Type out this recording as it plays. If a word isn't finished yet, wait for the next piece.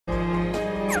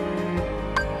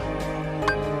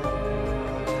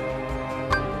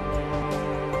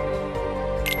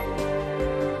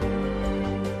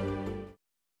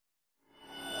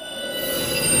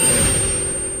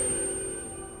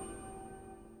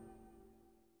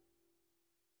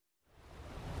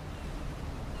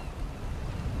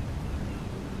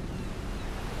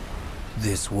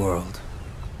This world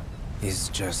is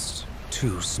just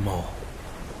too small.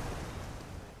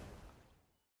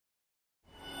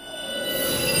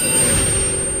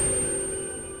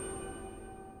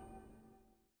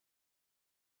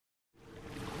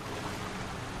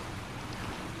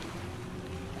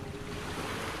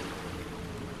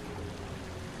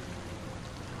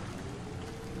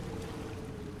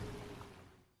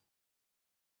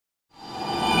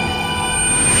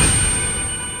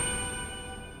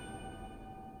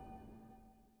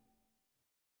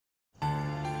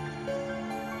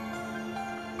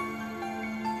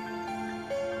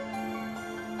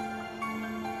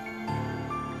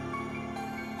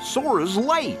 Sora's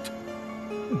late.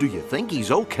 Do you think he's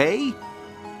okay?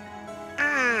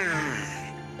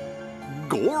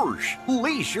 Gorsh,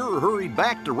 Lee sure hurried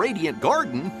back to Radiant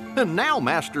Garden, and now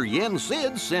Master Yen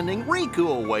Sid's sending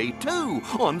Riku away too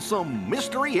on some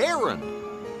mystery errand.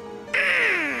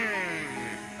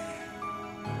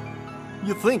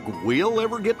 You think we'll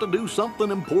ever get to do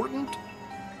something important?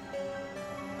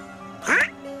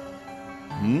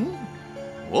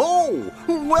 Oh,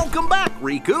 welcome back,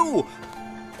 Riku.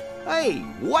 Hey,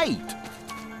 wait!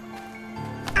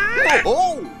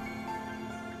 Oh!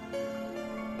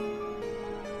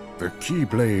 The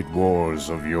Keyblade Wars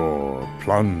of yore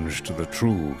plunged the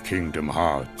true Kingdom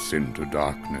Hearts into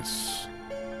darkness,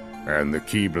 and the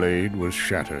Keyblade was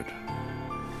shattered.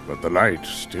 But the light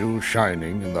still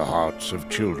shining in the hearts of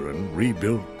children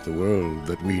rebuilt the world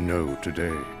that we know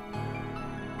today.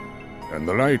 And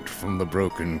the light from the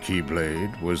broken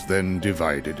Keyblade was then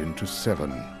divided into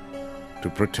 7, to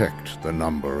protect the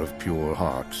number of pure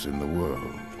hearts in the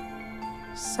world.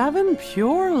 7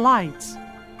 pure lights.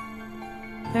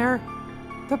 They're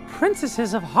the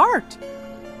princesses of heart.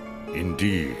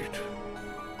 Indeed.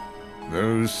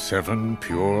 Those 7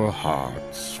 pure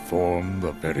hearts form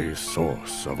the very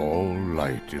source of all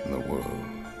light in the world.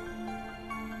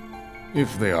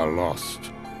 If they are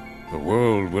lost, the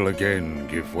world will again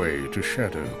give way to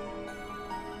shadow.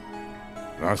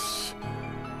 Thus,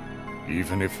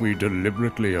 even if we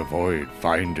deliberately avoid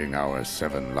finding our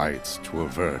 7 lights to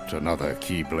avert another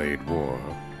Keyblade War,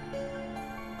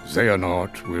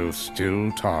 Xehanort will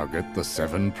still target the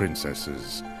 7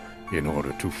 princesses in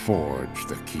order to forge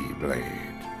the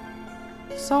Keyblade.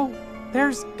 So,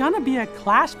 there's gonna be a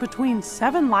clash between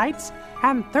 7 lights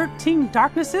and 13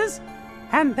 darknesses?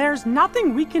 And there's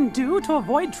nothing we can do to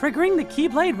avoid triggering the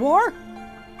Keyblade War?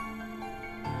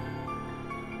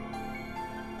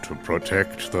 To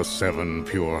protect the 7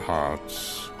 pure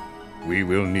hearts, we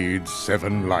will need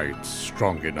 7 lights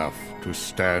strong enough to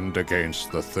stand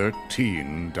against the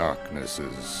 13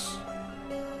 darknesses.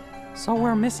 So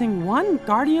we're missing 1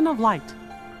 Guardian of Light.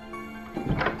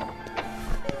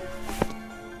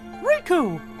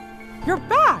 Riku! You're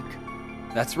back!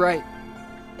 That's right.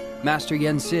 Master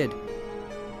Yen Sid.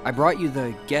 I brought you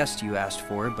the guest you asked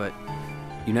for, but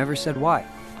you never said why.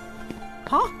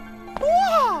 Huh?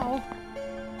 Wow!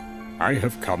 I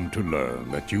have come to learn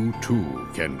that you too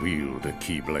can wield a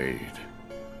Keyblade.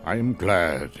 I am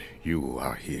glad you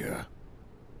are here.